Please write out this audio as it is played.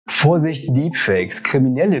Vorsicht, Deepfakes.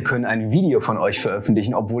 Kriminelle können ein Video von euch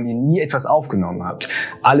veröffentlichen, obwohl ihr nie etwas aufgenommen habt.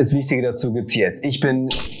 Alles Wichtige dazu gibt's jetzt. Ich bin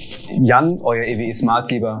Jan, euer EWE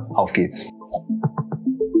Smartgeber. Auf geht's.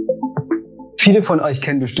 Viele von euch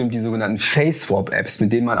kennen bestimmt die sogenannten Face-Swap-Apps,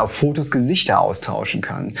 mit denen man auf Fotos Gesichter austauschen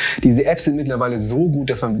kann. Diese Apps sind mittlerweile so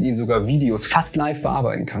gut, dass man mit ihnen sogar Videos fast live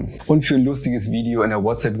bearbeiten kann. Und für ein lustiges Video in der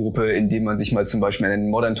WhatsApp-Gruppe, in dem man sich mal zum Beispiel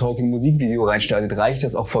ein Modern Talking Musikvideo reinstartet, reicht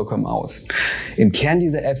das auch vollkommen aus. Im Kern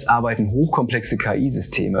dieser Apps arbeiten hochkomplexe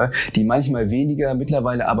KI-Systeme, die manchmal weniger,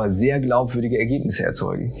 mittlerweile aber sehr glaubwürdige Ergebnisse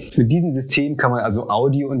erzeugen. Mit diesen Systemen kann man also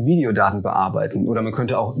Audio- und Videodaten bearbeiten oder man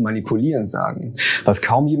könnte auch manipulieren sagen. Was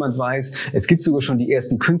kaum jemand weiß, es gibt sogar schon die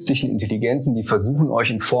ersten künstlichen Intelligenzen, die versuchen,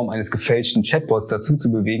 euch in Form eines gefälschten Chatbots dazu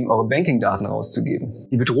zu bewegen, eure Bankingdaten rauszugeben.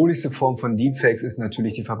 Die bedrohlichste Form von Deepfakes ist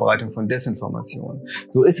natürlich die Verbreitung von Desinformation.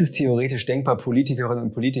 So ist es theoretisch denkbar, Politikerinnen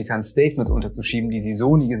und Politikern Statements unterzuschieben, die sie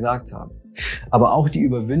so nie gesagt haben. Aber auch die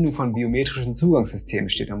Überwindung von biometrischen Zugangssystemen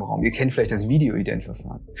steht im Raum. Ihr kennt vielleicht das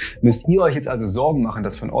Video-Ident-Verfahren. Müsst ihr euch jetzt also Sorgen machen,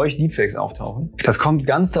 dass von euch Deepfakes auftauchen? Das kommt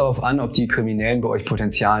ganz darauf an, ob die Kriminellen bei euch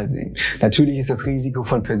Potenzial sehen. Natürlich ist das Risiko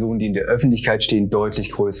von Personen, die in der Öffentlichkeit stehen,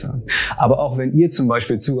 deutlich größer. Aber auch wenn ihr zum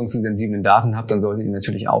Beispiel Zugang zu sensiblen Daten habt, dann solltet ihr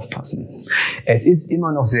natürlich aufpassen. Es ist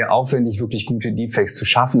immer noch sehr aufwendig, wirklich gute Deepfakes zu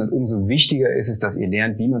schaffen und umso wichtiger ist es, dass ihr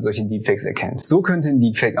lernt, wie man solche Deepfakes erkennt. So könnte ein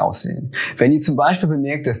Deepfake aussehen. Wenn ihr zum Beispiel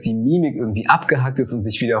bemerkt, dass die Mimik irgendwie abgehackt ist und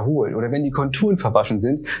sich wiederholt oder wenn die Konturen verwaschen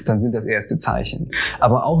sind, dann sind das erste Zeichen.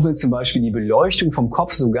 Aber auch wenn zum Beispiel die Beleuchtung vom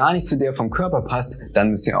Kopf so gar nicht zu der vom Körper passt,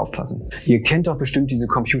 dann müsst ihr aufpassen. Ihr kennt doch bestimmt diese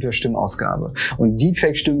Computerstimmausgabe und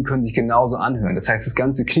Deepfake-Stimmen können sich genauso anhören. Das heißt, das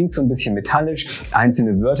Ganze klingt so ein bisschen metallisch,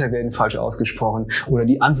 einzelne Wörter werden falsch ausgesprochen oder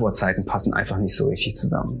die Antwortzeiten passen einfach nicht so richtig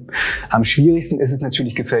zusammen. Am schwierigsten ist es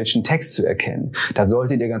natürlich, gefälschten Text zu erkennen. Da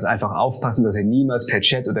solltet ihr ganz einfach aufpassen, dass ihr niemals per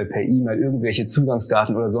Chat oder per E-Mail irgendwelche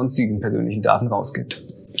Zugangsdaten oder sonstigen persönlichen Daten rausgibt.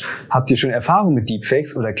 Habt ihr schon Erfahrung mit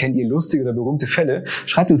Deepfakes oder kennt ihr lustige oder berühmte Fälle?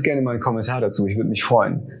 Schreibt uns gerne mal einen Kommentar dazu, ich würde mich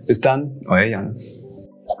freuen. Bis dann, euer Jan.